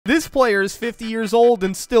This player is 50 years old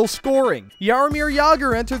and still scoring. Jaromir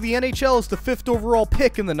Jagr entered the NHL as the 5th overall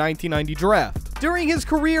pick in the 1990 draft. During his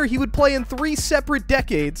career, he would play in 3 separate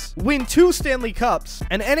decades, win 2 Stanley Cups,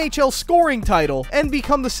 an NHL scoring title, and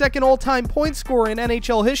become the 2nd all-time point scorer in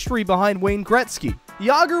NHL history behind Wayne Gretzky.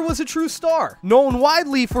 Jagr was a true star, known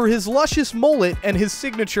widely for his luscious mullet and his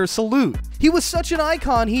signature salute. He was such an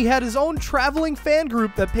icon, he had his own traveling fan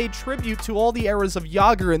group that paid tribute to all the eras of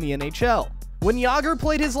Jagr in the NHL. When Jagr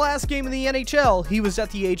played his last game in the NHL, he was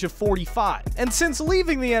at the age of 45, and since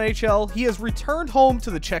leaving the NHL, he has returned home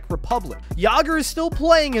to the Czech Republic. Jagr is still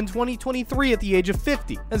playing in 2023 at the age of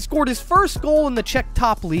 50, and scored his first goal in the Czech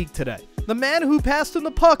top league today. The man who passed him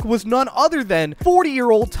the puck was none other than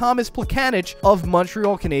 40-year-old Tomas Plekanec of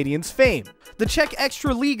Montreal Canadiens fame. The Czech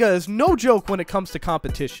Extraliga is no joke when it comes to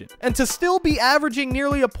competition, and to still be averaging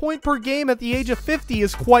nearly a point per game at the age of 50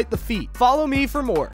 is quite the feat. Follow me for more.